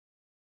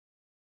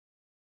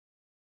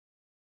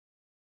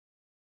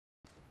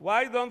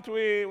why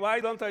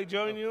don't I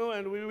join you,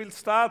 and we will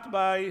start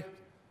by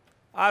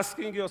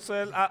asking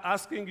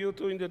you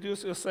to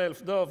introduce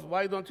yourself. Dov,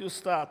 why don't you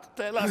start?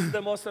 Tell us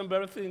the most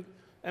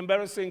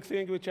embarrassing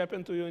thing which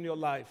happened to you in your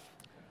life.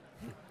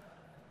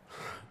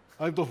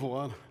 I'm Dov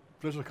Moran.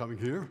 Pleasure coming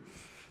here.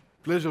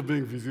 Pleasure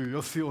being with you.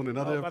 You'll see on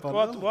another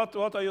panel.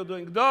 What are you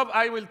doing? Dov,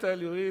 I will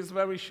tell you, he is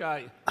very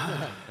shy.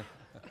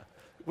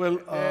 Well,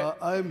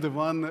 I'm the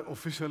one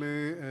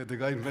officially, the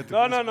guy invented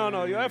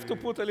No. You have to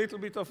put a little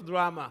bit of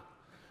drama.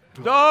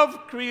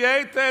 Dov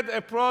created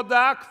a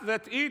product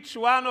that each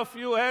one of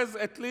you has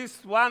at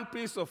least one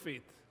piece of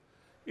it.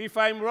 If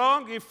I'm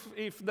wrong,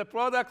 if the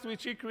product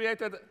which he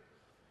created,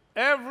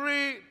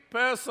 every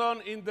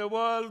person in the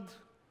world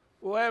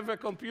who have a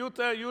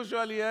computer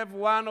usually have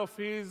one of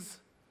his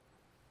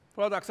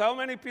products. How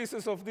many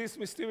pieces of these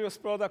mysterious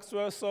products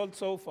were sold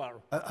so far?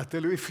 I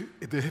tell you, if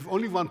they have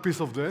only one piece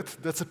of that,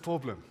 that's a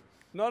problem.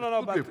 No,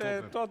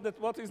 but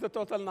what is the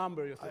total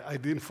number, you think? I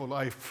didn't follow.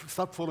 I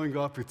stopped following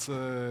up. It's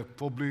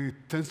probably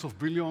tens of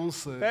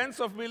billions. Tens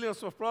of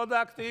billions of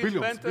products. He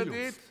invented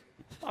it.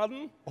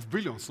 Pardon? Of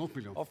billions, not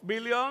millions. Of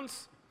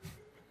billions.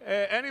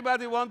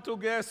 Anybody want to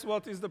guess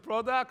what is the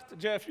product?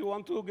 Jeff, you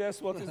want to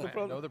guess what is the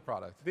product? I know the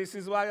product. This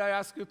is why I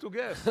ask you to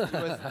guess.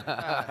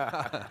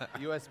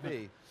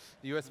 USB.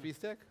 USB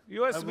stick?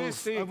 USB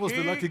stick. I was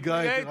the lucky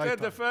guy. He created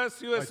the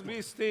first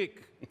USB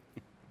stick.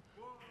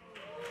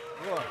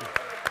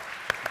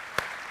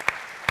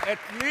 At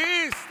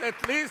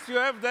least you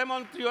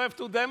have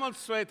to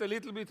demonstrate a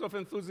little bit of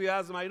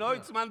enthusiasm. I know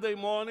it's Monday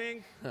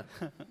morning,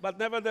 but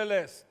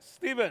nevertheless.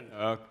 Stephen.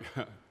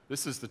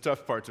 This is the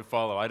tough part to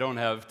follow. I don't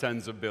have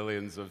tens of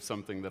billions of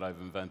something that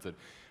I've invented.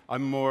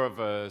 I'm more of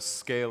a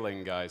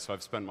scaling guy, so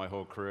I've spent my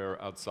whole career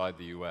outside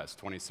the US,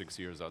 26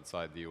 years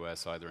outside the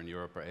US, either in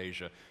Europe or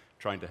Asia,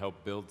 trying to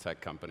help build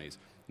tech companies.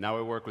 Now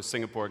I work with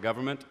Singapore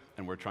government,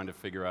 and we're trying to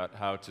figure out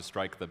how to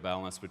strike the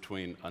balance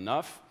between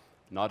enough,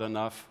 not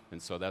enough,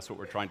 and so that's what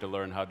we're trying to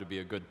learn, how to be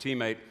a good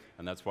teammate,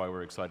 and that's why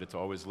we're excited to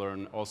always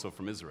learn also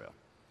from Israel.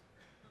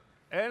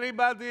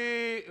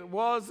 Anybody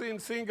was in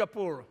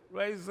Singapore?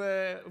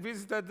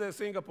 Visited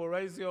Singapore,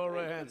 raise your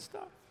hand.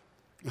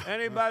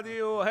 Anybody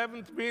who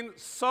haven't been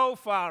so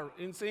far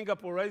in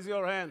Singapore, raise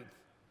your hand.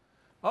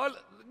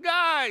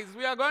 Guys,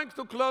 we are going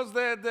to close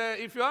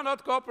if you are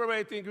not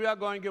cooperating, we are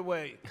going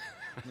away.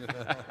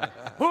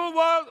 Who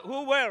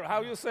were?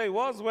 How you say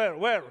was, where?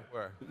 Where?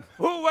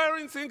 Who were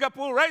in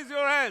Singapore? Raise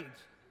your hand.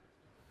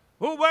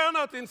 Who were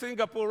not in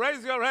Singapore?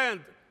 Raise your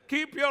hand.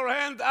 Keep your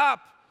hand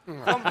up.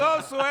 From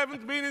those who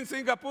haven't been in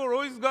Singapore,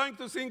 who is going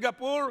to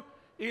Singapore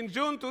in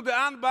June to the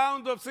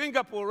unBound of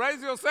Singapore?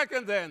 Raise your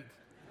second hand.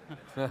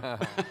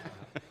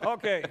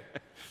 Okay.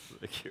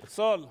 Thank you.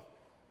 Saul.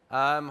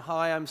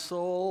 Hi, I'm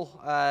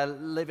Saul. I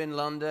live in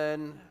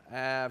London.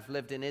 I've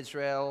lived in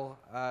Israel.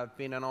 I've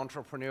been an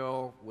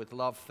entrepreneur with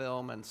Love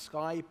Film and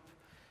Skype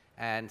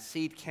and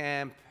Seed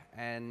Camp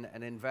and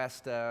an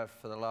investor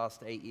for the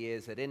last 8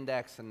 years at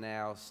Index, and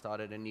now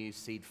started a new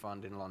seed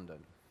fund in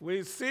London.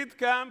 With Seed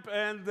Camp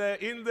and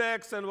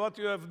Index and what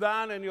you have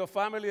done and your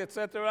family,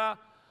 etc.,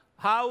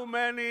 how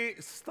many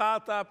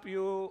startups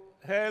you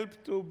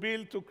helped to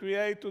build, to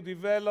create, to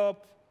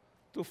develop,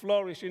 to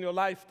flourish in your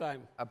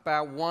lifetime?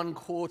 About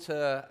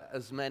 1/4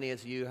 as many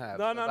as you have.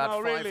 No,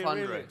 about really.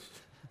 500.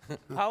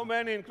 How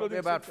many, including?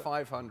 About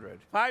 500.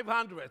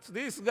 500.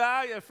 This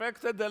guy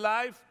affected the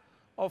life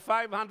of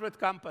 500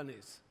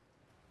 companies.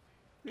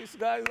 These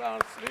guys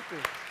aren't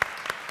sleeping.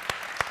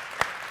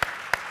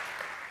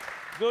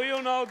 Do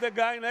you know the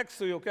guy next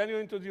to you? Can you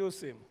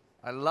introduce him?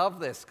 I love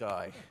this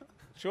guy.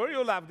 Sure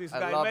you love this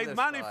guy. He made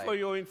money for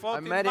you in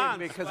 14 months. I met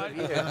him because of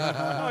you.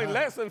 No, in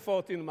less than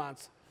 14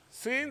 months.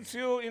 Since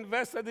you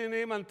invested in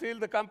him until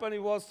the company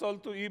was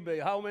sold to eBay,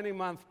 how many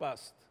months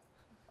passed?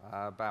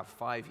 About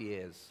 5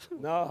 years.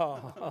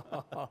 No.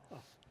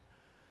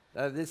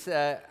 This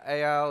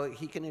Eyal,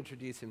 he can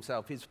introduce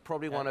himself. He's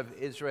probably one of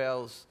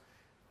Israel's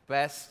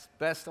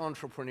best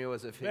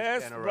entrepreneurs of his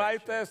generation. Best,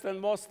 brightest,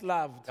 and most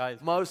loved.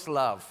 Most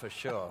loved, for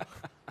sure.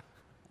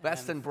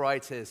 Best and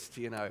brightest,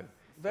 you know.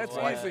 That's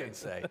easy. easy. I can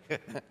say.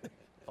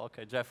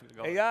 Okay, Jeff,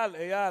 go.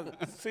 Eyal,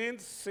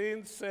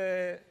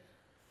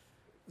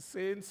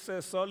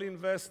 since Sol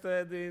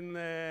invested in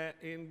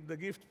the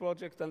gift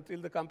project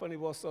until the company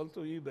was sold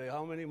to eBay,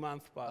 how many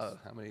months passed?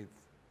 How many?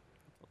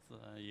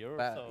 A year or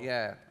so.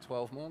 Yeah,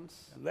 12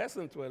 months. Less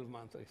than 12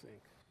 months, I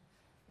think.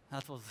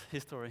 That was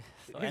history.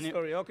 So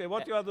history, okay.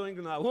 What you are doing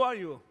now? Who are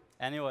you?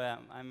 Anyway,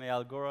 I'm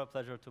Eyal Gora.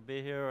 Pleasure to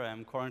be here.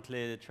 I'm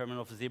currently the chairman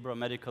of Zebra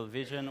Medical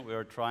Vision. We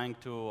are trying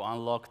to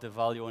unlock the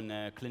value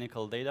in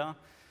clinical data.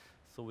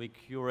 So we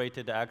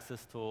curated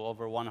access to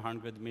over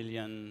 100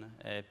 million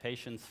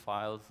patients'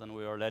 files, and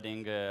we are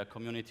leading a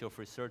community of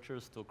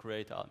researchers to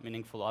create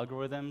meaningful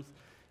algorithms,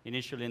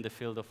 initially in the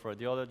field of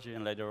radiology,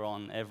 and later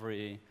on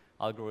every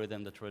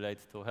algorithm that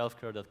relates to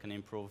healthcare that can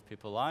improve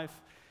people's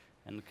life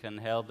and can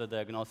help the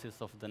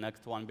diagnosis of the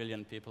next 1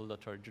 billion people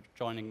that are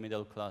joining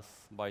middle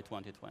class by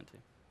 2020.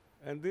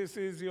 And this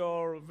is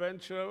your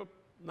venture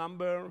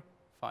number?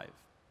 5.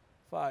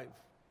 5.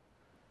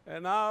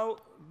 And now,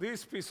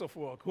 this piece of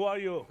work. Who are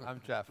you? I'm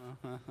Jeff.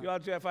 You are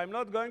Jeff. I'm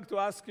not going to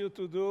ask you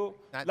to do.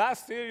 Not-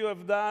 Last year you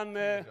have done.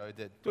 I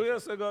did. 2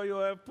 years ago you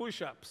have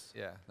push-ups.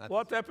 Yeah. not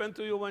What happened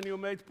to you when you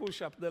made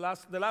push-up? The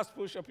last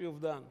push-up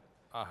you've done.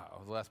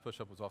 the last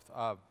push-up was off.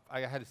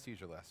 I had a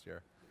seizure last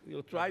year.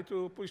 You try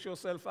to push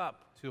yourself up.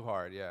 Too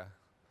hard, yeah.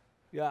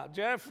 Yeah,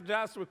 Jeff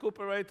just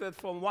recuperated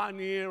from 1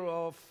 year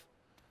of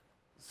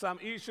some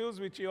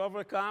issues which he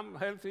overcome,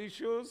 health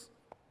issues.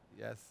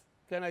 Yes.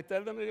 Can I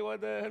tell them really what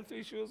the health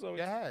issues? Or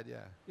Go ahead,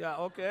 yeah. Yeah,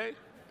 okay.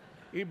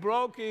 He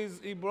broke his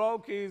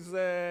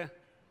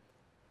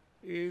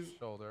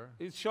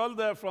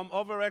shoulder from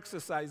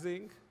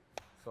over-exercising.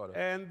 Sort of.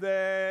 And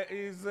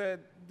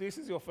this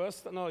is your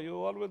first? No,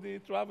 you already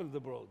traveled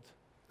abroad.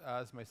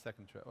 It's my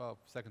second trip. Well,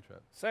 second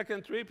trip.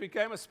 Second trip, he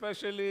came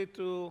especially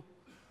to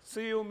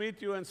see you, meet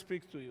you, and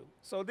speak to you.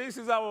 So this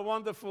is our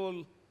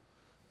wonderful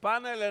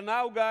panel. And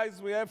now,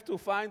 guys, we have to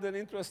find an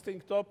interesting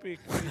topic.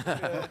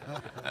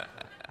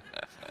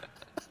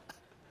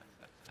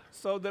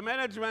 So the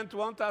management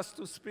want us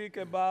to speak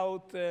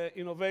about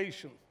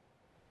innovation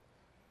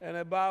and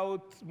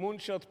about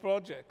moonshot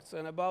projects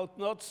and about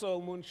not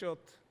so moonshot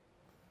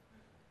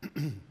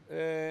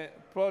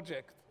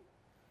project.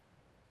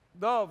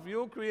 Dov,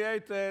 you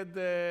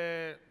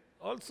created,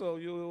 also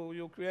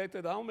you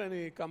created how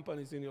many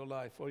companies in your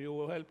life, or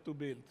you helped to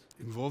build?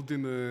 Involved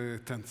in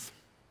tens.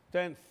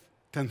 Tenth.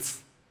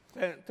 Tens.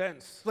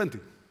 Tense. Plenty.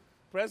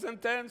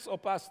 Present tense or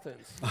past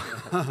tense?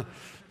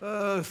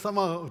 Some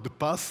are the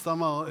past,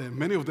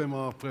 many of them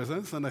are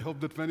present, and I hope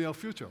that many are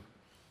future.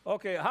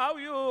 Okay, how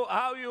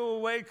you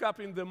wake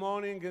up in the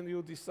morning and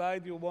you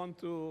decide you want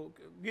to,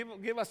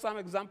 give us some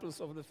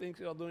examples of the things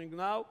you are doing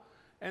now,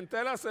 and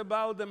tell us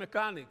about the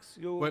mechanics.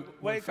 You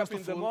wake up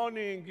in the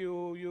morning,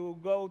 you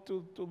go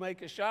to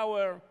make a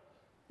shower.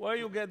 Where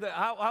you get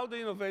how the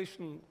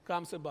innovation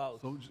comes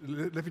about? So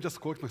let me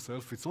just correct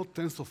myself. It's not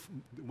tens of,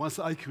 once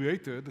I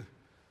created,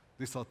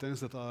 these are tens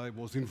that I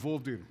was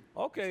involved in.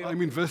 Okay. So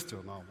I'm investor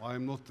now.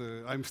 I'm not,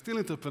 I'm still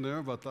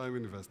entrepreneur, but I'm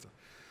investor.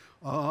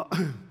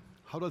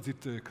 How does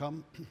it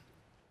come?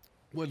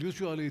 Well,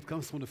 usually it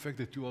comes from the fact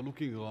that you are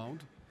looking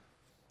around,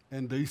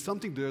 and there is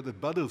something there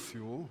that bothers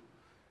you,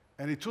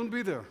 and it shouldn't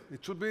be there.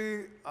 It should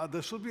be,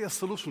 there should be a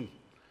solution.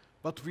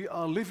 But we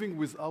are living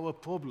with our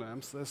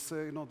problems as,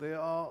 they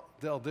are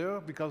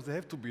there because they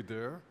have to be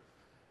there,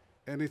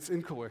 and it's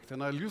incorrect.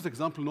 And I'll use the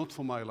example not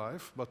from my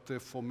life,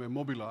 but from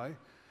Mobileye.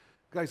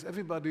 Guys,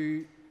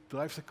 everybody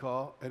drives a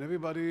car, and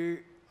everybody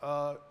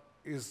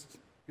is,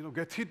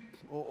 get hit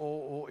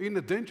or in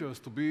a danger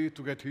to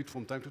get hit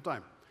from time to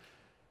time.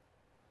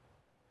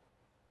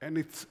 And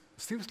it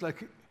seems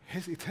like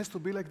it has to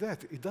be like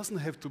that. It doesn't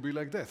have to be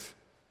like that.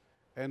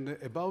 And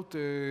about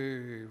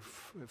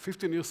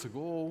 15 years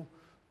ago,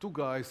 2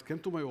 guys came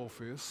to my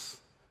office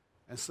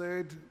and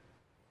said,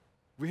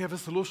 we have a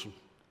solution.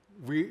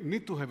 We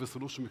need to have a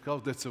solution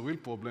because that's a real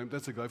problem.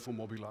 That's a guy from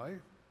Mobileye.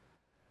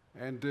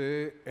 And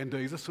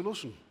there is a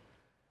solution.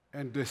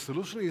 And the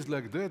solution is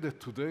like that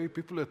today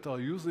people that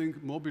are using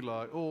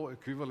Mobileye or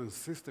equivalent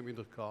system in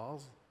their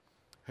cars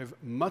have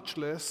much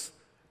less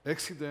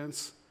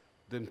accidents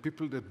than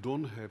people that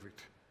don't have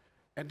it.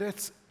 And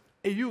that's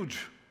a huge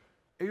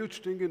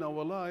thing in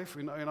our life,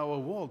 in our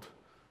world,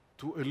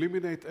 to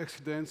eliminate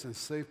accidents and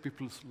save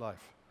people's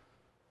life.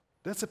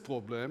 That's a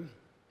problem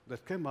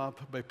that came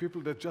up by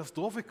people that just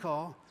drove a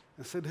car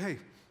and said, hey,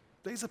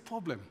 there's a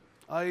problem.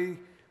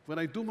 When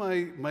I do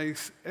my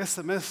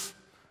SMS,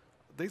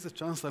 there's a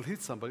chance I'll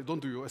hit somebody. Don't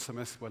do your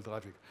SMS while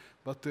driving.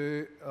 But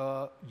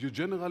you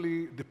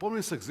generally, the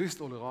problems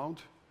exist all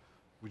around.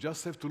 We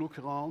just have to look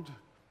around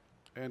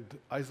and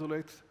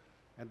isolate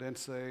and then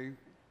say,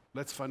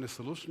 let's find a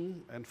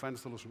solution and find a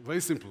solution.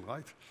 Very simple,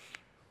 right?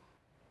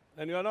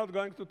 And you're not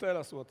going to tell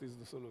us what is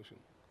the solution.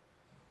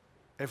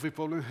 Every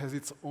problem has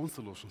its own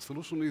solution.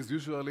 Solution is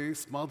usually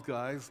smart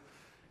guys,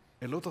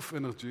 a lot of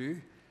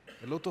energy,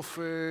 a lot of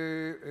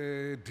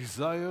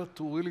desire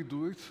to really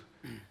do it,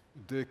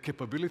 the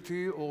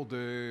capability or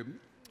the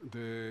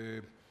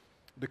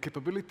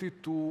capability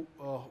to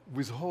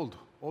withhold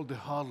all the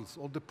hurdles,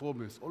 all the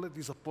problems, all the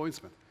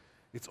disappointment.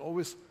 It's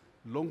always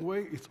long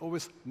way. It's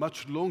always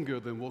much longer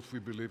than what we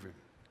believe in.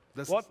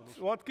 That's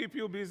what keeps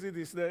you busy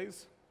these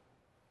days?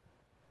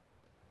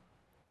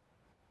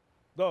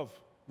 Dov.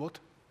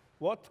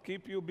 What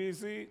keeps you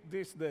busy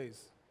these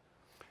days?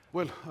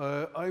 Well,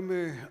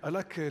 I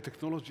like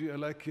technology. I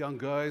like young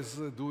guys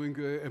doing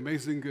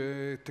amazing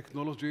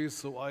technologies.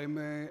 So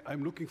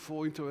I'm looking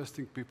for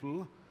interesting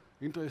people,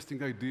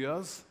 interesting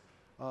ideas,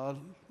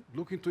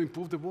 looking to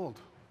improve the world.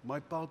 My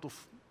part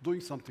of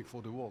doing something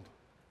for the world.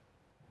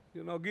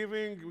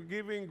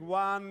 Giving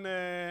one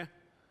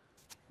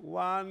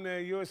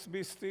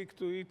USB stick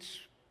to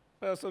each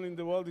person in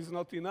the world is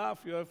not enough.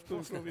 You have to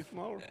improve it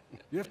more.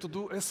 You have to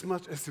do as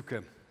much as you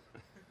can.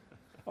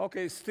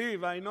 Okay,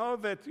 Steve, I know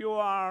that you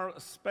are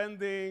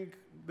spending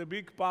the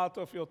big part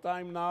of your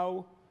time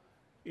now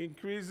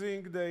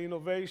increasing the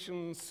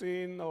innovation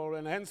scene or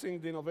enhancing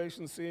the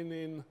innovation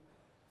scene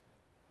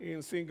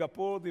in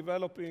Singapore,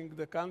 developing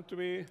the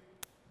country.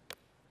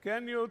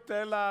 Can you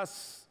tell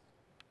us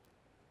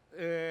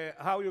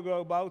how you go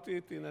about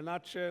it in a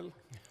nutshell?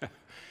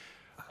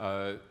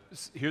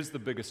 Here's the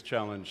biggest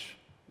challenge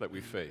that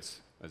we face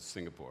as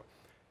Singapore,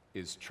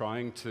 is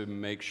trying to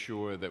make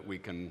sure that we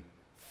can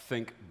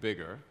think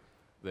bigger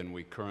than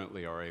we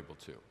currently are able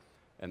to.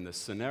 And the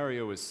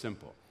scenario is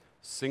simple.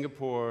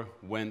 Singapore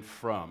went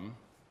from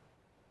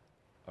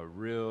a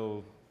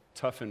real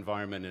tough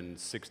environment in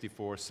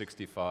 64,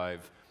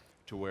 65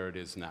 to where it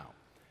is now.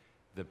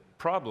 The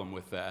problem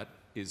with that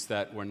is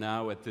that we're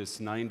now at this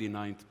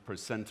 99th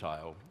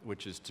percentile,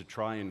 which is to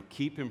try and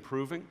keep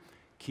improving,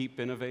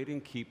 keep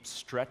innovating, keep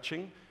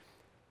stretching,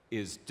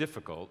 is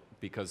difficult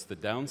because the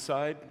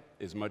downside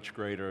is much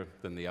greater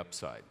than the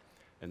upside.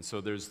 And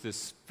so there's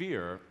this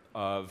fear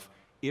of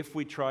if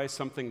we try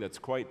something that's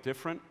quite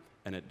different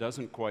and it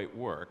doesn't quite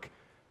work,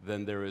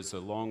 then there is a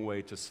long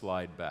way to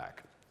slide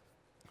back.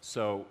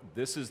 So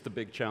this is the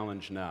big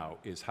challenge now,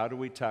 is how do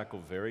we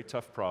tackle very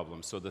tough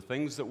problems? So the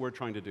things that we're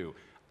trying to do,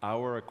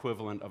 our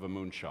equivalent of a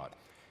moonshot,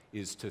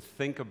 is to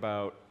think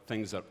about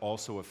things that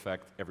also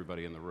affect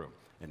everybody in the room.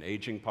 An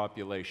aging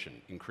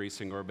population,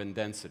 increasing urban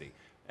density,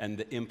 and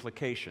the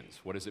implications.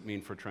 What does it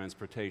mean for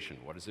transportation?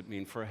 What does it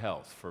mean for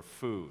health, for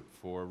food,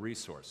 for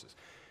resources?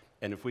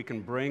 And if we can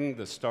bring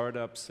the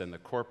startups and the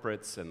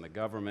corporates and the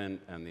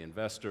government and the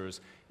investors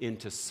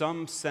into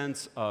some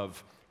sense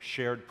of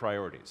shared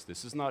priorities.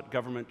 This is not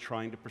government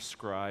trying to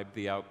prescribe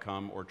the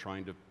outcome or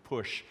trying to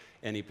push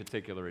any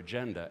particular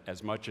agenda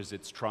as much as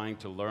it's trying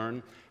to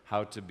learn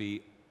how to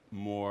be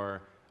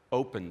more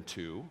open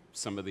to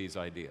some of these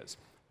ideas.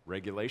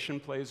 Regulation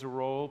plays a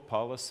role,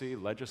 policy,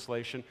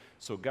 legislation,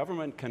 so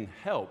government can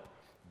help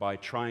by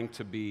trying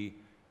to be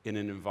in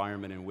an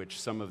environment in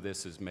which some of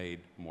this is made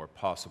more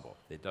possible.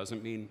 It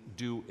doesn't mean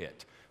do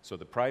it. So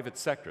the private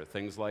sector,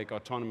 things like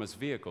autonomous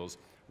vehicles,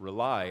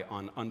 rely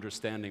on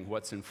understanding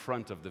what's in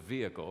front of the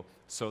vehicle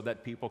so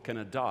that people can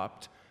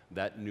adopt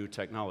that new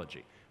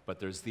technology. But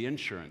there's the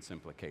insurance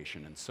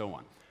implication and so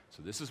on.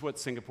 So this is what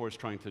Singapore is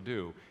trying to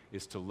do,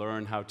 is to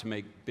learn how to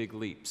make big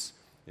leaps.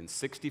 In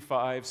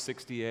 65,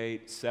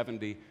 68,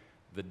 70,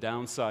 the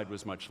downside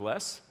was much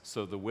less,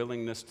 so the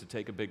willingness to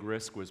take a big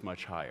risk was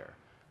much higher.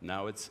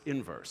 Now it's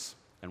inverse,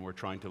 and we're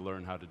trying to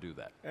learn how to do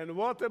that. And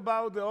what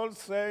about the old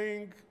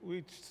saying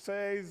which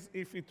says,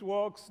 if it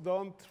works,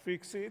 don't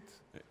fix it?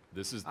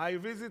 I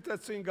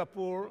visited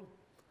Singapore.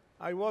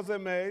 I was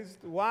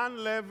amazed.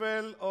 One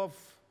level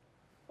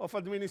of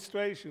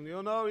administration.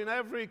 You know, in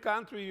every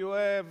country you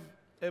have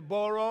a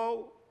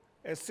borough,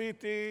 a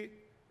city,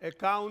 a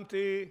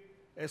county,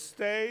 a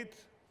state,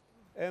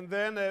 and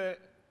then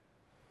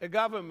a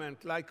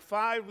government, like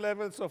 5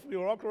 levels of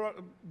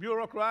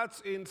bureaucrats.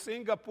 In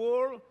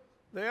Singapore,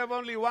 they have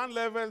only 1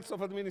 level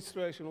of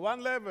administration. 1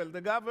 level.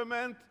 The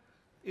government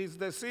is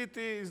the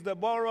city, is the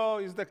borough,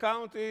 is the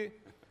county,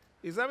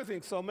 is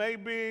everything. So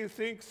maybe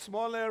think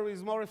smaller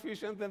is more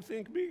efficient than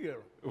think bigger.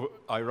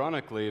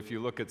 Ironically, if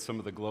you look at some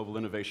of the Global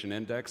Innovation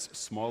Index,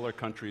 smaller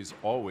countries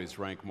always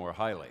rank more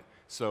highly.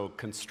 So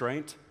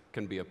constraint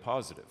can be a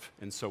positive.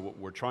 And so what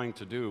we're trying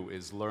to do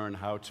is learn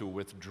how to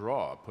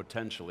withdraw,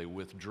 potentially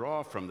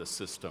withdraw from the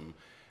system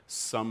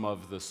some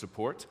of the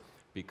support,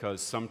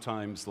 because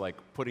sometimes like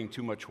putting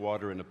too much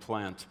water in a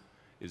plant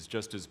is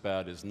just as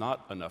bad as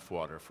not enough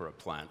water for a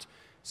plant.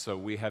 So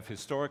we have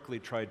historically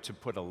tried to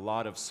put a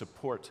lot of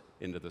support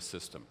into the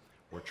system.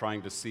 We're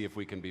trying to see if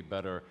we can be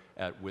better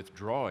at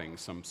withdrawing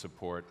some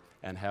support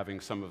and having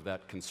some of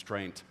that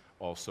constraint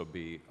also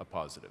be a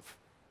positive.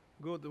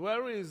 Good.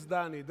 Where is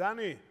Danny?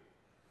 Danny?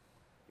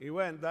 He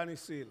went, Danny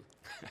Seal.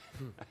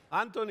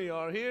 Anthony,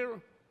 are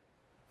here?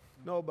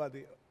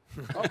 Nobody.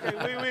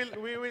 Okay,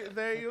 we will.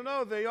 They, you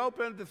know, they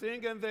opened the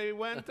thing and they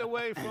went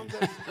away from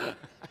the...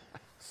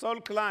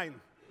 Sol Klein,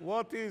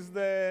 what is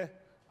the,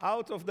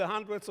 out of the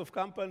hundreds of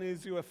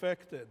companies you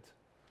affected,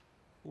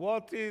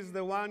 what is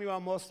the one you are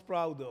most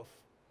proud of?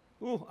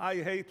 Ooh, I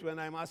hate when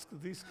I'm asked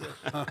this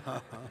question.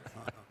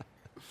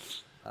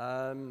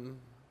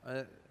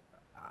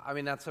 I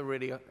mean, that's a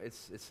really,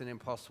 it's an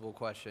impossible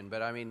question,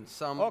 but I mean,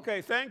 some...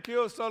 Okay, thank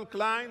you, Sol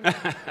Klein.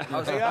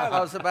 I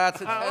was about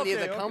to tell you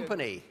the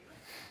company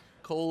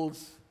called,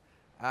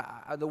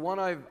 the one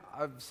I'm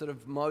sort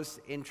of most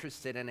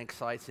interested and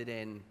excited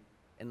in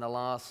the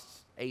last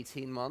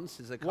 18 months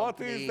is a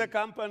company... What is the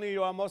company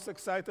you are most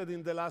excited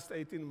in the last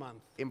 18 months?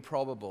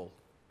 Improbable.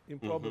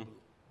 Improbable.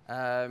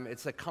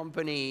 It's a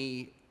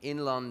company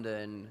in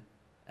London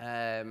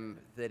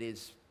that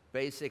is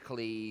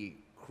basically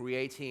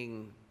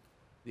creating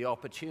the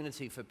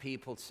opportunity for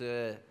people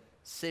to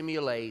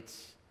simulate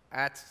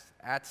at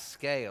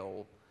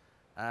scale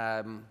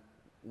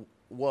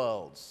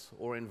worlds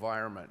or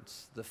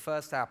environments. The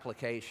first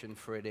application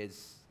for it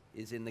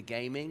is in the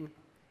gaming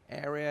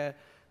area.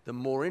 The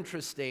more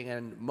interesting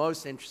and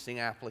most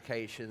interesting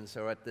applications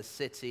are at the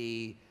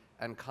city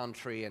and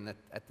country and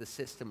at the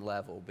system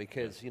level,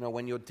 because you know,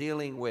 when you're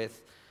dealing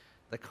with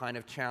the kind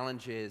of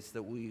challenges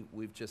that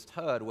we've just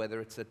heard,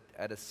 whether it's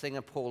at a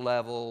Singapore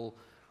level,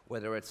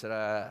 whether it's at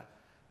a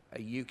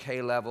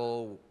UK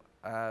level,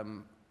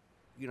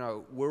 you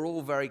know, we're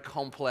all very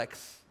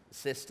complex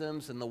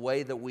systems and the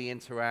way that we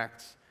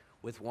interact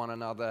with one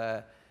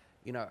another,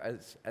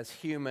 as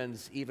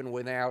humans, even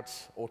without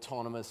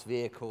autonomous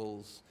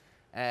vehicles,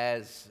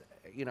 as,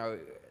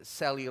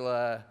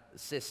 cellular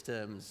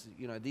systems,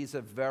 these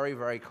are very,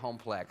 very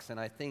complex. And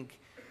I think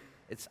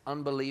it's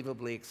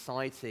unbelievably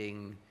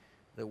exciting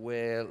that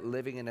we're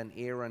living in an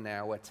era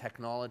now where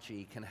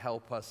technology can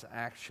help us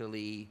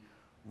actually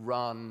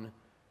run,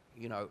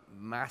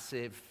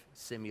 massive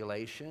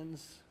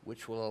simulations,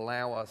 which will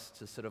allow us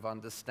to sort of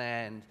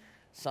understand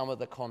some of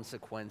the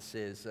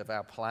consequences of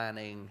our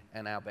planning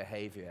and our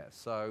behavior.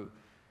 So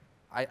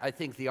I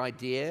think the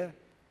idea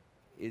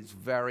is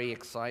very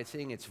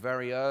exciting. It's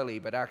very early,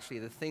 but actually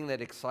the thing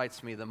that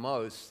excites me the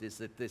most is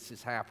that this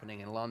is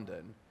happening in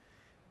London,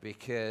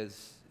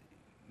 because,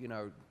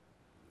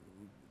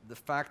 the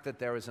fact that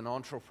there is an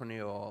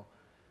entrepreneur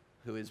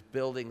who is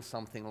building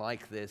something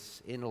like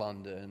this in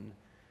London,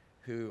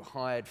 who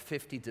hired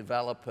 50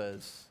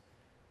 developers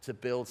to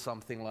build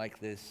something like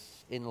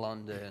this in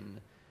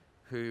London,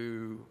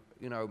 who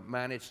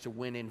managed to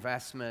win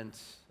investment.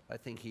 I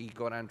think he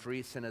got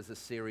Andreessen as a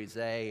Series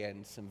A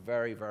and some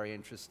very, very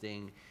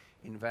interesting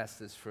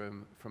investors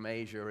from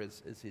Asia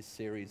as his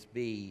Series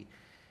B.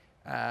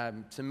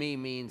 To me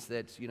means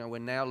that we're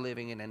now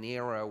living in an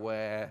era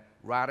where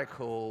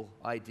radical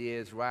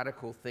ideas,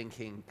 radical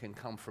thinking can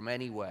come from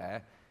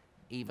anywhere,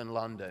 even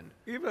London.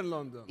 Even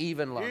London.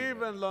 Even London.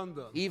 Even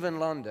London. Even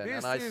London.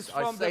 This And is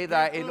I from say the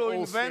that in people who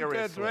all invented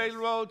seriousness.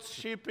 railroads,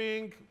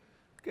 shipping,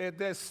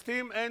 the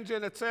steam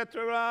engine,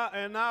 etc.,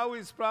 and now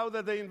he's proud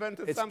that they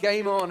invented It's something.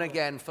 game on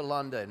again for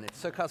London. It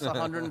took us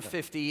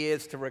 150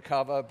 years to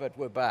recover, but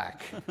we're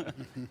back.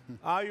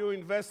 Are you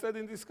invested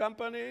in this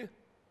company?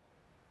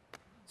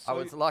 I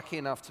was lucky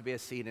enough to be a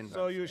seed investor.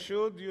 So you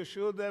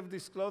should have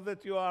disclosed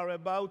that you are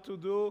about to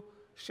do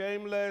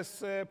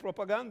shameless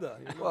propaganda.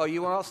 Well,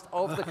 you asked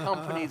of the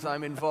companies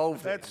I'm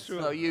involved in. That's true.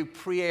 So you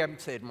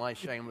preempted my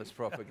shameless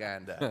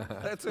propaganda.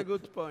 That's a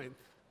good point.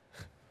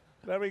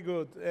 Very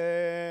good.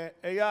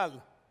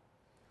 Eyal,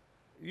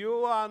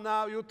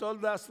 you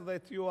told us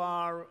that you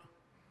are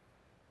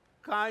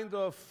kind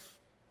of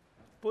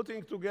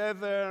putting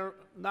together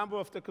a number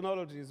of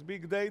technologies,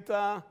 big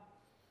data,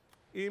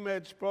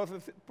 image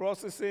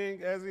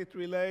processing as it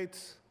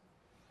relates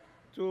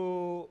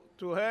to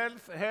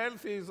health.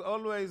 Health is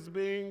always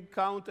being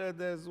counted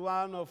as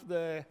one of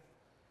the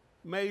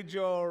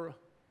major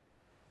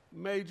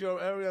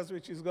areas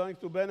which is going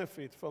to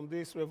benefit from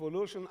this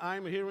revolution.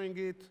 I'm hearing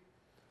it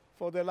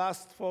for the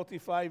last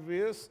 45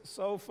 years.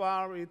 So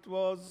far, it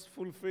was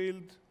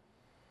fulfilled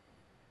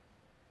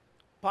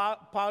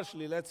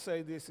partially, let's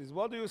say this is.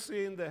 What do you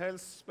see in the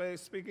health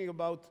space, speaking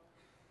about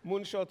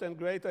moonshot and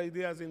great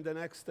ideas in the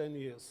next 10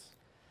 years?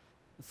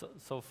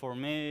 So for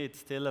me, it's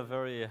still a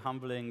very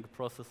humbling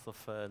process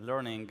of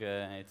learning.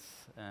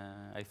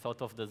 I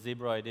thought of the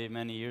Zebra idea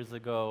many years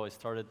ago. I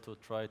started to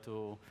try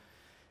to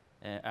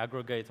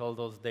aggregate all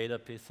those data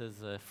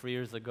pieces 3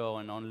 years ago,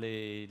 and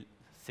only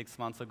 6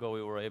 months ago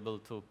we were able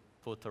to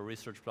put a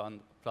research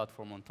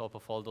platform on top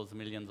of all those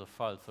millions of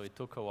files. So it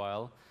took a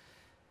while.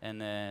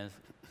 And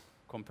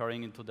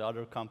comparing it to the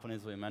other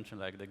companies we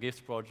mentioned, like the GIFts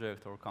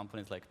project or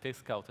companies like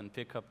PickScout and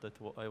Pickup that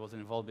I was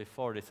involved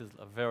before, this is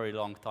a very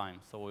long time.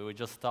 So we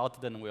just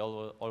started and we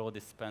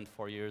already spent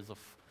 4 years of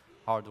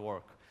hard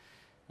work.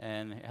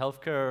 And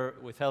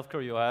with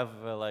healthcare, you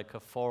have like a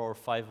 4 or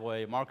 5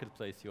 way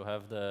marketplace. You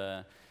have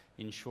the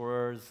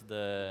insurers,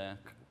 the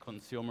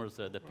consumers,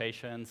 the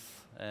patients,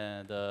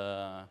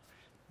 the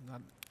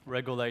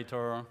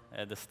regulator,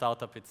 the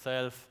startup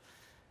itself,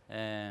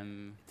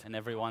 and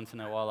every once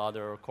in a while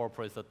other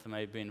corporates that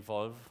may be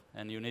involved.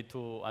 And you need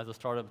to, as a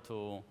startup,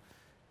 to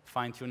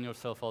fine-tune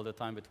yourself all the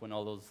time between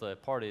all those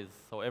parties.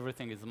 So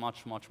everything is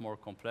much, much more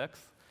complex.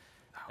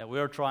 We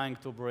are trying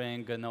to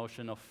bring a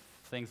notion of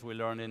things we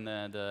learned in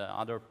the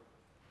other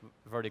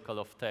vertical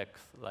of tech,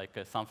 like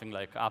something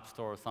like App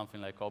Store,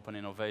 something like open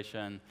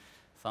innovation,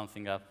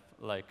 something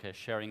like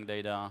sharing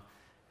data.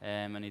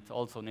 And it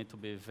also needs to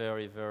be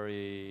very,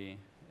 very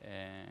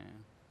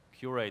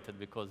curated,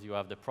 because you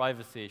have the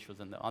privacy issues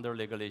and the other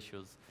legal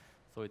issues.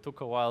 So it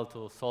took a while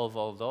to solve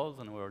all those,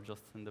 and we're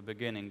just in the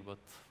beginning. But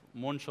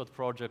Moonshot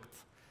project,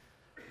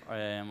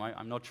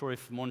 I'm not sure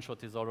if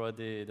Moonshot is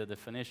already the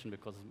definition,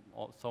 because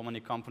so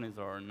many companies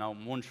are now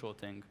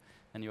moonshotting,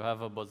 and you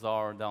have a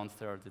bazaar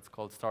downstairs. It's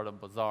called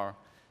Startup Bazaar.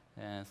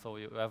 And so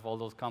you have all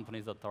those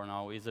companies that are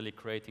now easily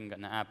creating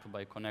an app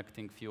by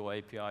connecting few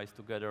APIs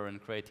together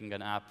and creating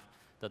an app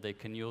that they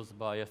can use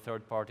by a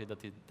third party that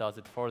does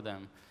it for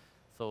them.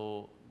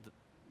 So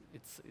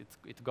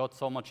it got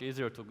so much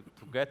easier to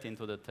get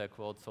into the tech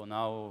world. So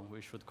now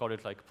we should call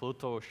it like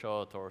Pluto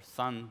shot or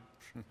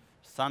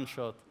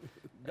Sunshot.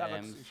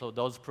 So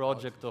those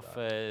projects of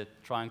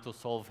trying to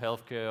solve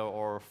healthcare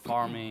or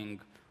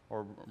farming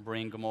or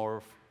bring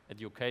more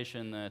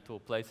education to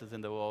places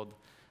in the world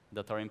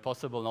that are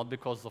impossible, not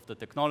because of the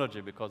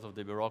technology, because of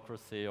the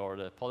bureaucracy or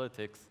the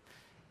politics,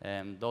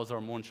 those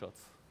are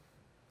moonshots.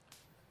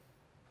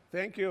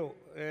 Thank you.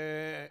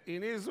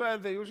 In Israel,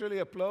 they usually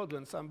applaud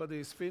when somebody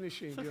is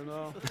finishing, you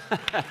know.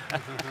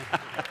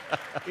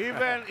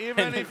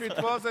 even if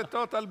it was a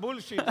total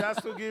bullshit,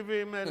 just to give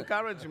him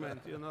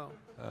encouragement, you know.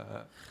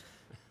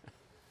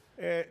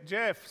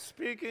 Jeff,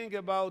 speaking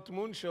about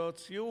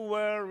moonshots, you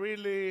were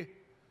really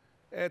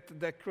at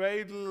the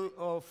cradle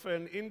of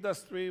an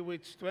industry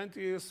which 20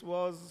 years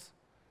was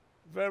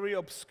very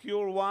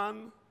obscure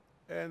one,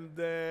 and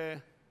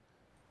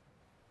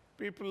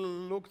people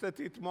looked at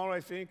it more,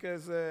 I think,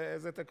 as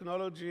a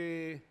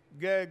technology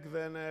gag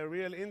than a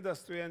real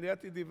industry, and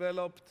yet it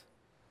developed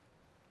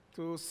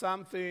to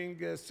something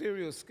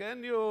serious.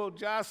 Can you,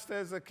 just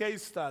as a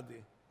case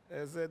study,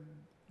 as a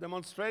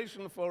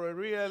demonstration for a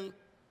real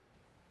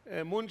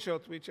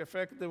moonshot which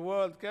affect the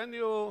world, can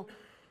you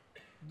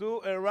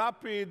do a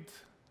rapid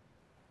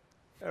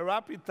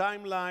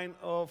timeline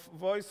of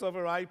voice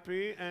over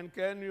IP, and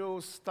can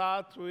you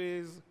start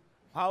with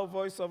how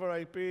voice over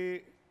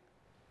IP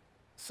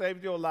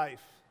saved your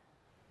life?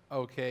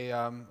 Okay,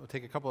 we'll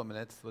take a couple of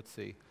minutes. Let's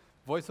see.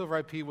 Voice over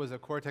IP was a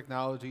core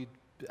technology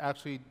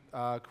actually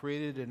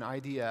created in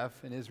IDF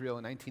in Israel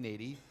in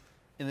 1980.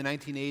 In the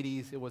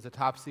 1980s, it was a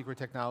top secret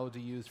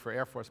technology used for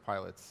Air Force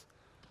pilots.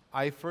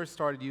 I first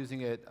started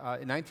using it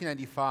in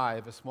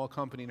 1995. A small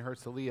company in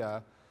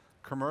Herzliya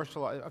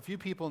commercialized. A few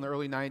people in the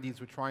early 90s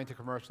were trying to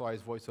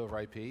commercialize voice over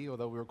IP,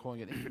 although we were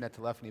calling it internet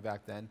telephony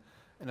back then.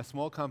 And a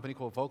small company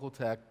called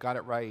Vocaltech got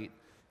it right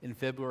in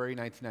February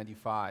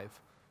 1995.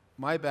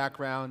 My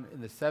background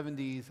in the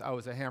 70s, I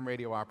was a ham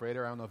radio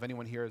operator. I don't know if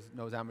anyone here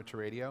knows amateur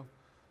radio,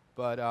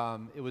 but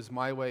it was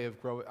my way of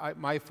growing.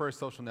 My first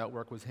social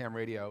network was ham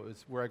radio. It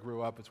was where I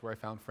grew up. It's where I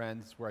found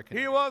friends, where I could...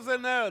 He was a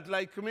nerd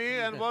like me,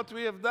 and what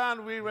we have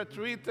done, we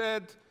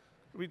retreated,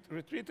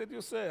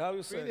 you say? How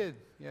you say? Retreated,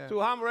 yeah. To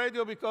ham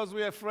radio because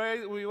we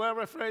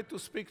were afraid to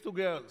speak to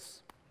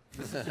girls.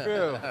 This is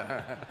true.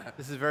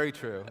 This is very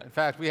true. In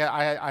fact,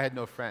 I had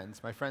no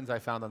friends. My friends I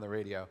found on the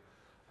radio.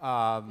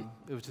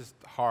 It was just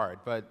hard,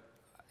 but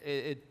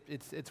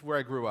it's where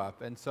I grew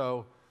up. And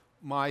so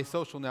my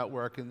social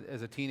network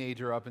as a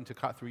teenager up into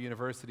through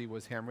university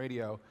was ham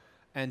radio.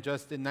 And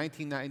just in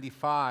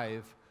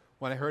 1995,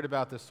 when I heard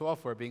about the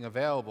software being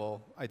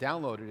available, I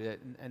downloaded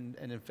it. And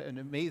an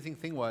amazing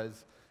thing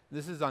was,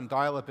 this is on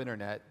dial-up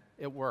internet,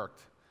 it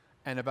worked.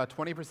 And about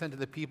 20% of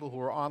the people who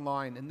were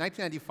online, in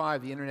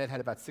 1995, the internet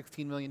had about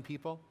 16 million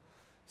people.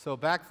 So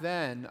back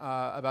then,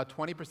 about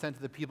 20%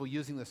 of the people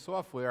using the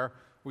software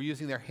were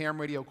using their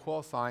ham radio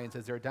call signs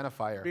as their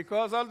identifier.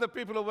 Because all the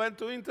people who went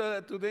to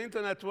the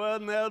internet were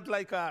nerds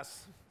like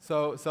us.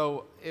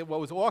 So what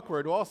was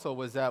awkward also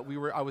was that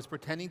I was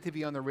pretending to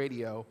be on the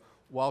radio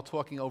while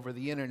talking over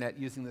the internet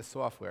using this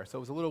software. So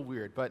it was a little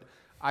weird, but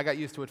I got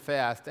used to it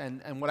fast.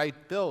 And what I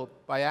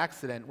built by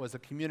accident was a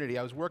community.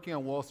 I was working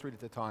on Wall Street at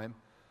the time.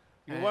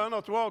 You were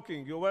not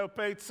working. You were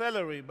paid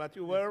salary, but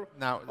you were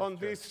on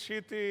true. this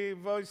shitty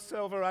voice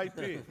over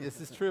IP.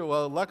 This is true.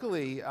 Well,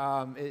 luckily,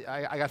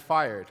 I got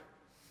fired.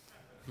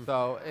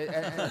 So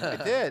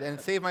it did, and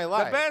it saved my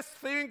life. The best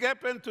thing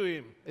happened to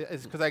him.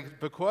 It's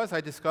because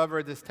I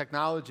discovered this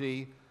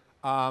technology,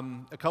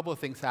 a couple of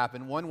things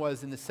happened. One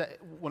was,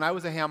 when I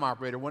was a ham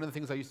operator, one of the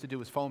things I used to do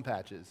was phone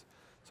patches.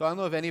 So I don't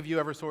know if any of you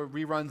ever saw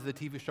reruns of the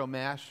TV show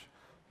MASH,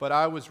 but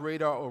I was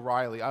Radar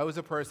O'Reilly. I was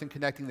a person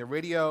connecting the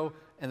radio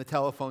and the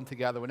telephone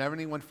together. Whenever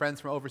anyone, friends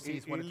from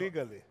overseas...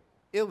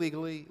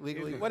 Illegally,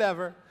 legally,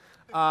 whatever.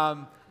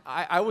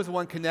 I was the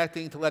one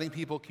connecting to letting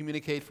people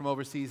communicate from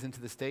overseas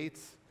into the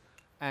States.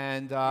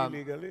 And,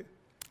 illegally?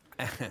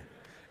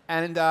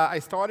 And I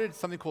started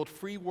something called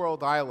Free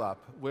World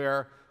Dial-Up,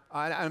 where,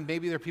 and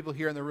maybe there are people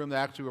here in the room that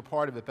actually were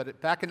part of it, but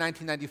back in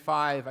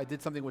 1995, I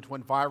did something which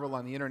went viral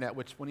on the internet,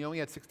 which when you only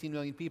had 16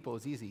 million people,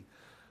 was easy.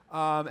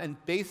 And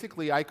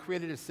basically, I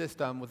created a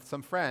system with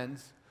some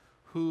friends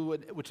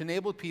which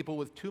enabled people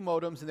with 2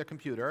 modems in their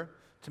computer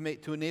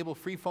to enable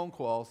free phone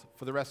calls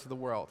for the rest of the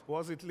world.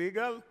 Was it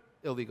legal?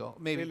 Illegal,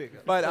 maybe.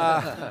 Illegal.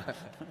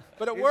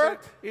 But it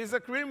worked. He's a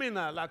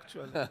criminal,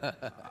 actually.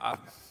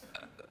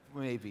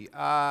 Maybe.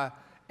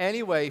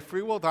 Anyway,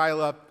 Free World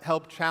Dial-Up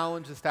helped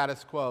challenge the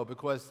status quo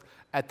because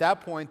at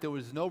that point there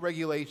was no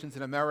regulations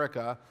in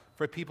America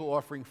for people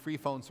offering free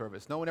phone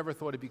service. No one ever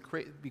thought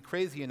it'd be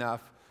crazy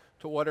enough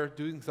to order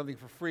doing something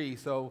for free.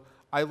 So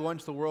I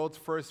launched the world's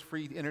first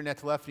free internet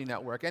telephony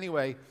network.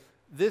 Anyway,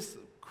 this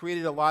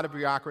created a lot of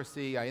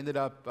bureaucracy. I ended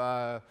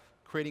up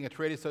creating a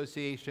trade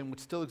association, which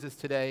still exists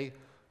today,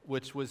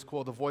 which was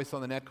called the Voice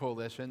on the Net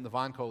Coalition, the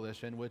VON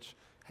Coalition, which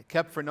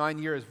kept for 9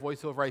 years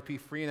voice over IP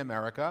free in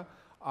America.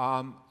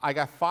 I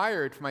got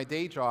fired from my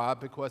day job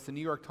because the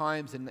New York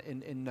Times in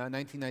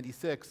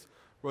 1996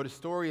 wrote a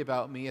story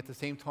about me. At the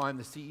same time,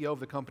 the CEO of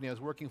the company I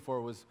was working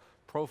for was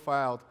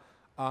profiled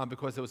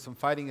because there was some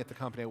fighting at the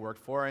company I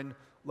worked for. And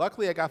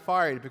luckily, I got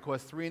fired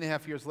because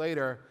 3.5 years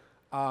later,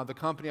 the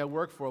company I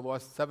worked for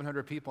lost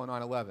 700 people on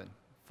 9/11.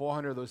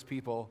 400 of those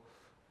people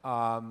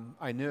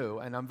I knew,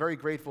 and I'm very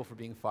grateful for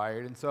being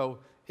fired. And so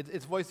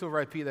it's voice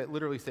over IP that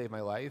literally saved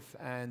my life.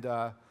 And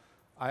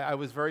I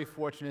was very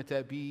fortunate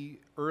to be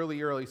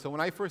early. So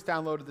when I first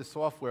downloaded the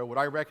software, what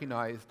I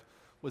recognized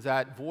was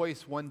that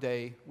voice one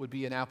day would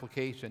be an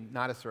application,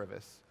 not a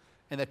service,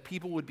 and that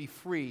people would be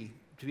free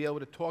to be able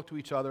to talk to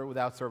each other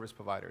without service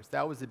providers.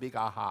 That was the big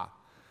aha.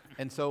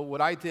 And so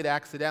what I did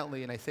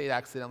accidentally, and I say it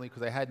accidentally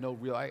because I had no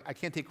real, I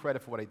can't take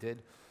credit for what I did,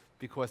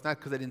 because not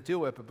because I didn't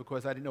do it, but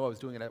because I didn't know I was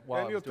doing it while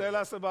I was doing it. Can you tell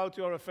us about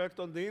your effect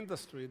on the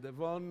industry, the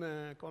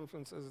VON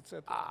conferences,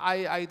 etc.?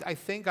 I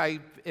think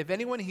if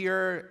anyone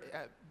here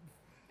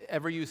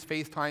ever used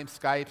FaceTime,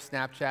 Skype,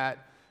 Snapchat,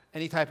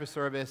 any type of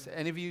service,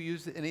 any of you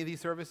use any of these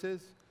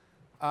services?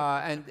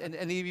 And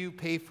any of you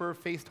pay for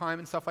FaceTime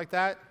and stuff like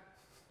that?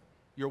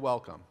 You're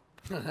welcome.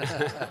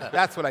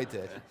 That's what I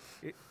did.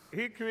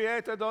 He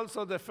created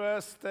also the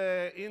first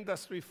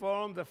industry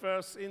forum, the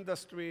first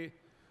industry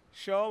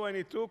show, and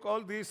he took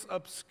all these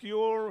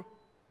obscure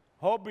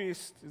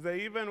hobbyists.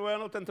 They even were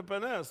not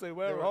entrepreneurs. They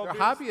were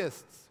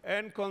hobbyists.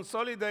 And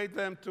consolidate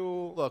them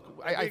to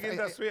a big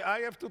industry. I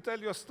have to tell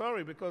your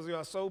story because you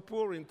are so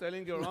poor in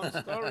telling your own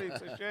story.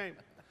 It's a shame.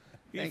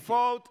 He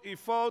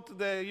fought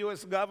the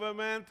US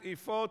government. He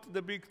fought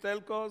the big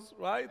telcos,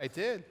 right? I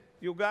did.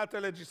 You got a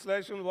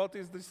legislation. What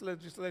is this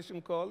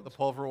legislation called? The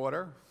Pulver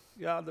Order.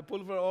 Yeah, the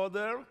Pulver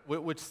Order.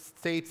 Which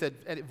states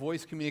that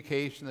voice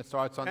communication that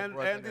starts on the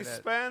internet.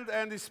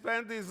 And he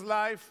spent his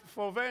life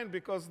for vain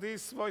because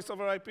this voice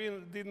over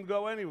IP didn't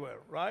go anywhere,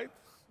 right?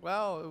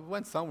 Well, it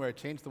went somewhere. It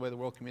changed the way the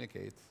world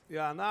communicates.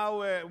 Yeah,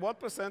 now what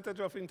percentage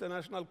of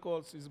international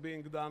calls is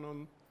being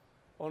done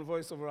on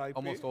voice over IP?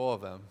 Almost all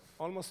of them.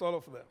 Almost all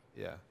of them.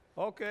 Yeah.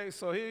 Okay,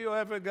 so here you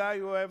have a guy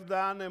who have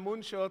done a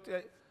moonshot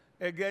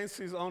against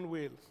his own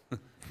will.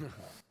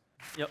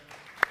 Yep.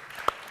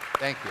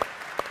 Thank you.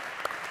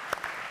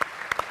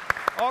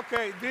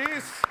 Okay,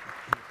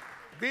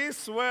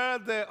 these were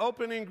the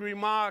opening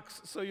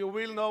remarks, so you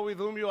will know with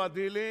whom you are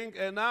dealing.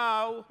 And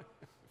now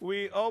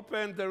we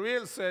open the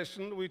real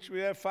session, which we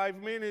have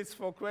 5 minutes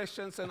for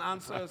questions and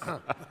answers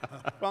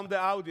from the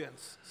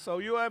audience. So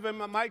you have a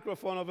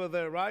microphone over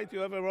there, right? You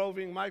have a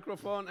roving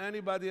microphone.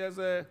 Anybody has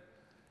a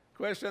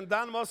question?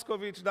 Dan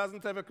Moskovich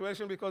doesn't have a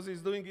question because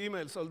he's doing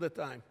emails all the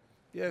time.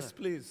 Yes,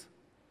 please.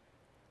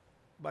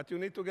 But you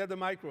need to get the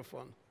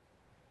microphone.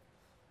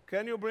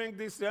 Can you bring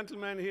this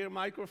gentleman here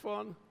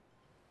microphone?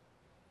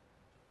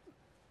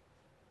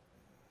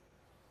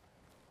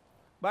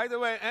 By the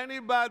way,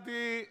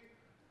 anybody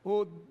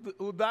who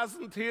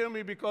doesn't hear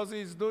me because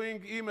he's doing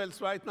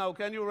emails right now,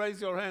 can you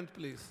raise your hand,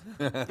 please?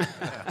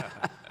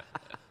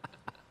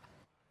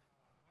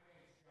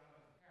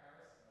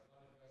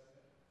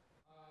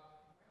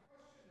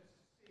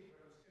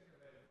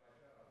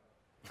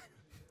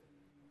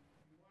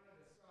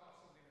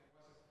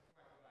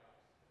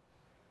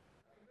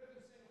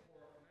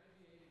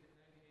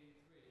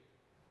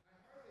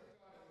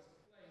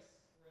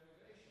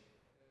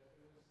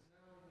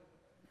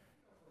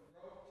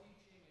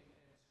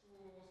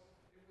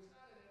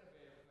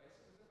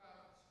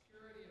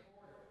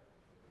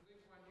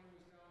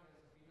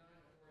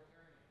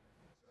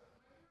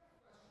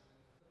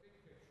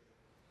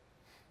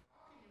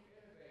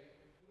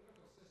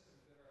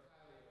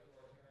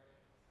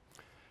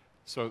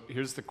 So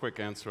here's the quick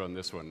answer on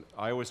this one.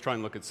 I always try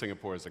and look at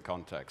Singapore as a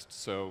context.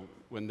 So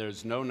when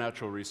there's no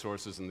natural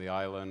resources in the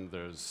island,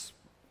 there's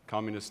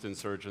communist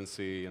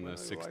insurgency in the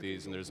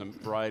 60s, and there's a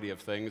variety of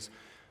things,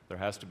 there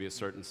has to be a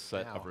certain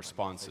set of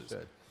responses.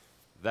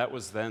 That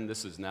was then,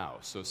 this is now.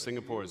 So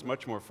Singapore is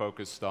much more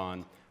focused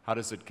on how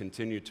does it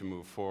continue to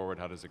move forward,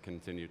 how does it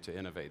continue to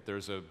innovate.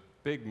 There's a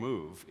big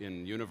move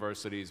in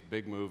universities,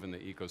 big move in the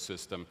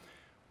ecosystem.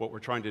 What we're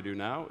trying to do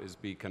now is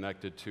be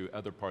connected to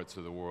other parts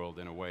of the world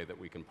in a way that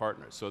we can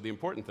partner. So the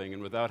important thing,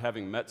 and without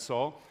having met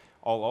Saul,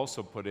 I'll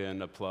also put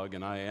in a plug,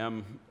 and I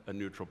am a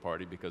neutral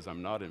party because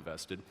I'm not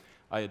invested.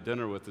 I had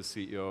dinner with the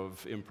CEO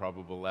of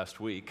Improbable last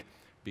week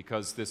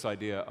because this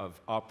idea of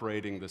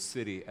operating the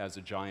city as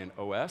a giant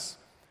OS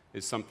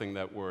is something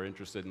that we're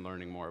interested in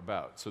learning more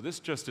about. So this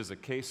just is a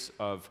case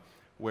of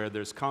where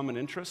there's common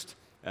interest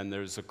and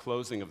there's a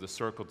closing of the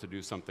circle to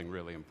do something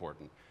really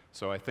important.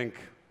 So I think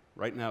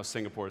right now,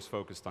 Singapore is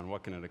focused on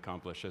what can it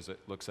accomplish as it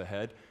looks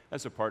ahead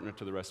as a partner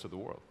to the rest of the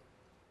world.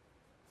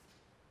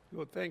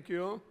 Good, thank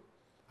you.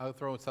 I'll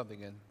throw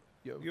something in.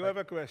 You have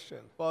a question.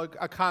 Well,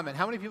 a comment.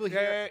 How many people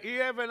here? You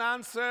have an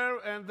answer,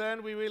 and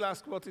then we will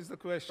ask what is the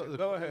question.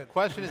 Go ahead. The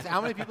question is, how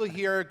many people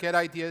here get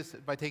ideas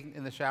by taking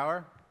in the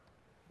shower?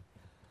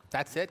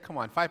 That's it? Come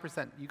on,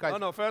 5%. You guys.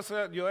 No, first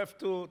you have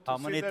to how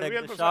see many the take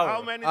real the person. shower?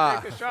 How many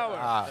take a shower?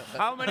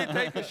 How many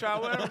take a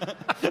shower?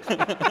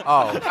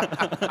 Oh,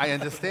 I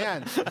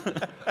understand.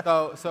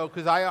 So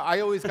because I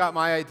always got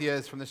my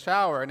ideas from the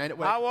shower. And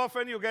how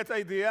often you get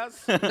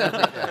ideas?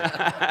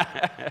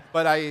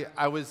 But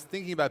I was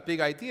thinking about big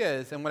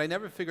ideas, and what I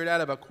never figured out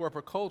about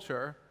corporate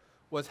culture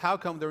was how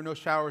come there were no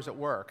showers at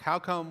work? How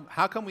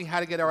come we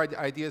had to get our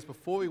ideas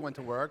before we went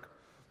to work,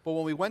 but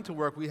when we went to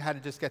work, we had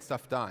to just get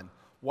stuff done?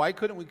 Why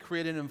couldn't we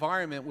create an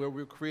environment where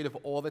we're creative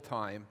all the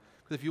time?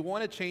 Because if you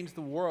want to change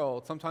the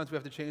world, sometimes we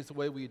have to change the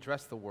way we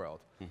address the world.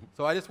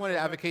 So I just wanted to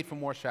advocate for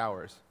more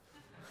showers.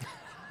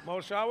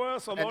 More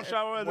showers or more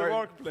showers in the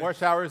workplace? More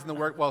showers in the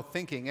well,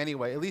 thinking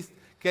anyway. At least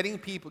giving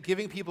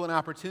people an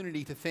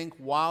opportunity to think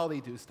while they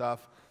do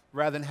stuff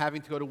rather than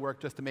having to go to work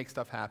just to make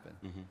stuff happen.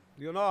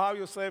 You know how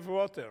you save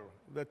water?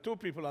 The two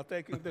people are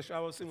taking the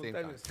shower Same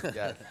simultaneously. time.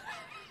 Yes.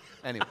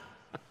 Anyway.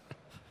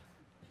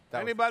 That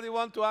was- Anybody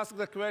want to ask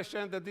the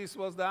question that this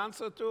was the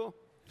answer to?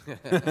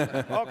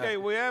 Okay,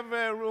 we have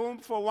room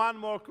for one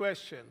more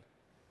question.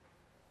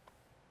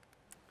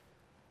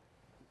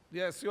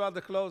 Yes, you are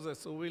the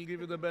closest, so we'll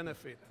give you the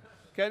benefit.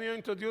 Can you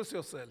introduce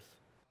yourself?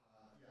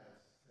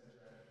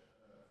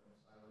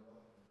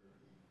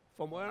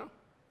 From where?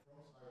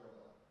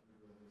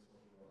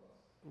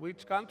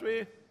 Which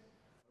country?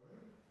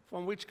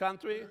 From which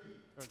country?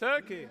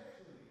 Turkey.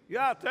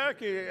 Yeah,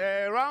 Turkey.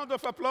 A round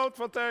of applause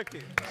for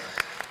Turkey.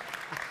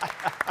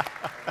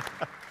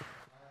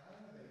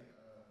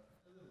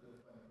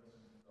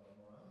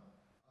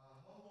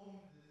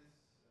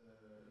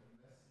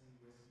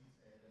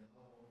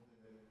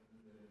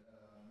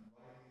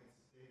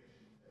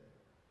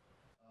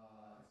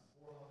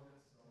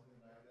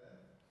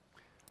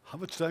 How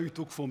much time it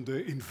took from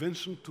the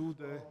invention to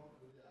the...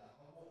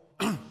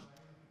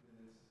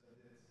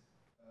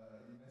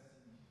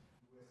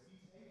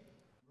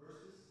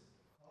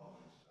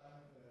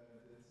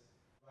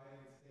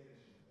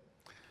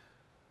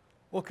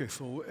 Okay,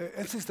 so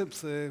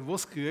N-Systems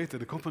was created,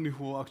 the company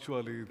who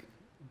actually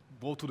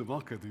brought to the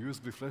market the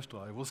USB flash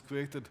drive was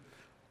created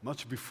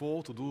much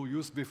before to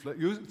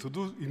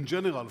do in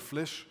general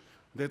flash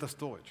data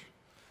storage.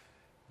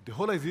 The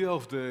whole idea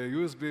of the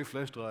USB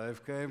flash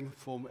drive came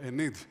from a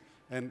need.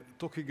 And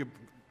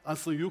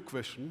answering your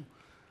question,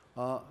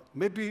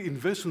 maybe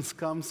inventions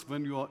comes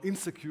when you are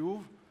insecure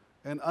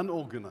and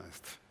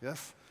unorganized,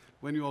 yes?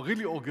 When you are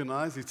really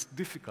organized, it's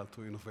difficult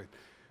to innovate.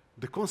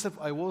 The concept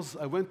I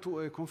went to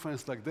a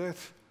conference like that,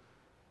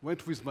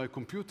 went with my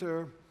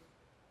computer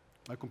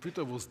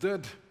was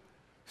dead,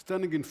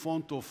 standing in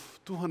front of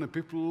 200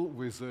 people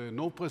with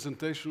no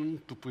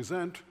presentation to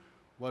present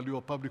while you're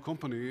a public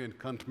company and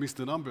can't miss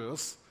the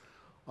numbers,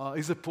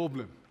 is a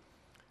problem.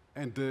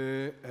 And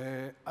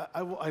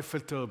I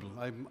felt terrible.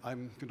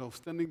 I'm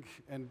standing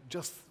and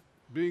just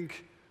being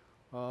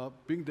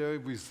there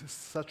with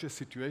such a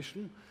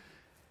situation.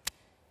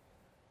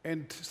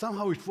 And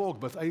somehow it worked,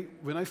 but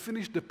when I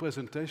finished the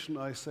presentation,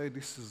 I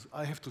said,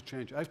 I have to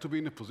change. I have to be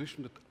in a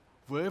position that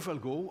wherever I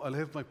go, I'll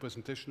have my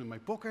presentation in my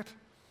pocket,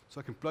 so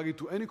I can plug it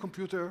to any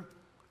computer,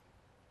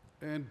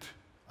 and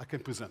I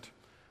can present.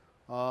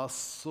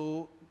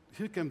 So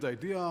here came the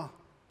idea,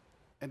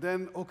 and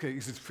then, okay,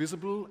 is it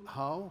feasible?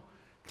 How?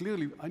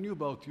 Clearly, I knew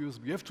about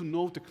USB. You have to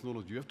know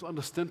technology. You have to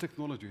understand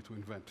technology to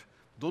invent.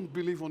 Don't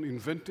believe on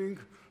inventing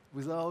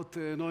without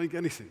knowing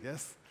anything,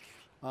 yes?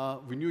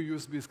 We knew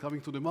USB is coming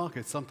to the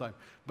market sometime.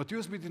 But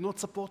USB did not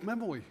support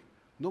memory.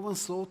 No one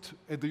thought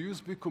at the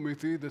USB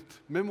committee that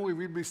memory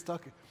will be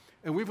stuck.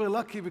 And we were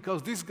lucky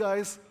because these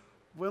guys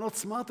were not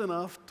smart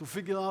enough to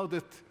figure out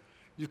that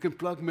you can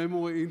plug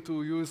memory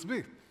into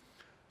USB.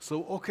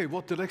 So, okay,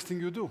 what's the next thing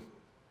you do?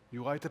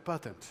 You write a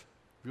patent.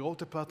 We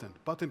wrote a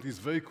patent. Patent is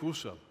very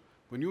crucial.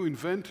 When you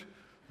invent,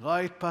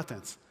 write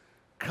patents.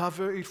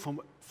 Cover it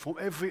from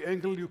every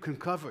angle you can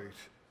cover it,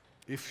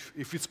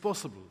 if it's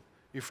possible.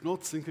 If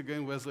not, think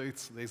again whether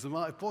there's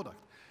a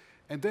product.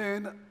 And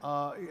then,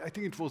 I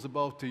think it was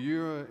about a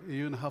year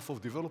and a half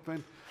of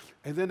development.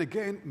 And then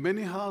again,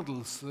 many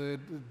hurdles.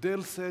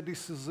 Dell said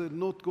this is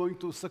not going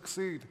to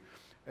succeed.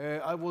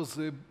 I was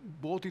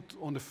brought it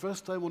on the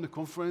first time on a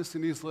conference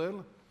in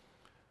Israel.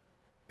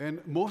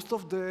 And most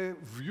of the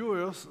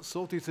viewers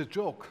thought it's a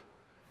joke.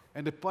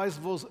 And the price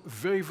was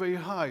very, very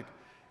high.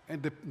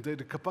 And the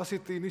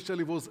capacity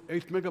initially was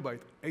 8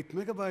 megabytes. 8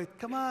 megabytes,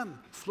 come on,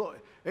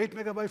 8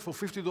 megabytes for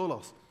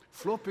 $50.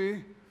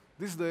 Floppy,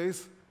 these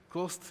days,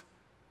 cost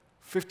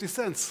 50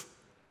 cents.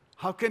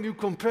 How can you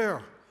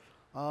compare?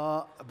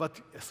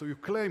 So you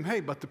claim,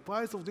 hey, but the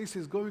price of this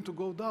is going to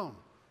go down.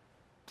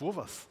 Prove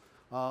us.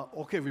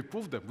 Okay, we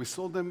proved them. We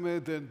sold them,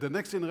 the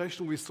next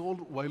generation we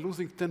sold while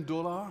losing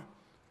 $10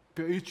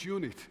 per each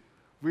unit.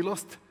 We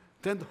lost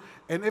 10,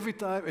 and every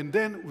time, and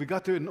then we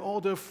got an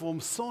order from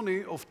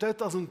Sony of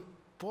 10,000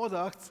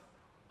 products,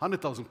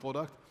 100,000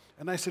 products,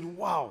 and I said,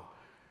 wow.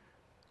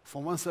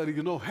 From one side,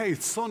 hey,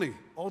 it's Sony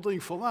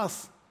ordering from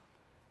us.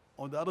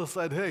 On the other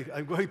side, hey,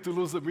 I'm going to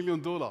lose $1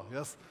 million,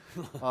 yes?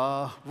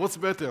 What's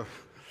better?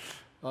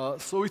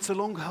 So it's a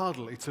long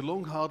hurdle. It's a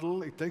long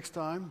hurdle. It takes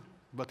time,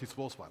 but it's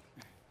worthwhile.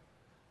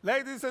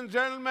 Ladies and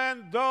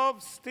gentlemen,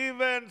 Dov,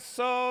 Steven,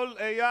 Sol,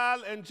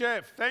 Eyal, and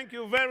Jeff, thank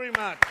you very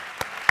much.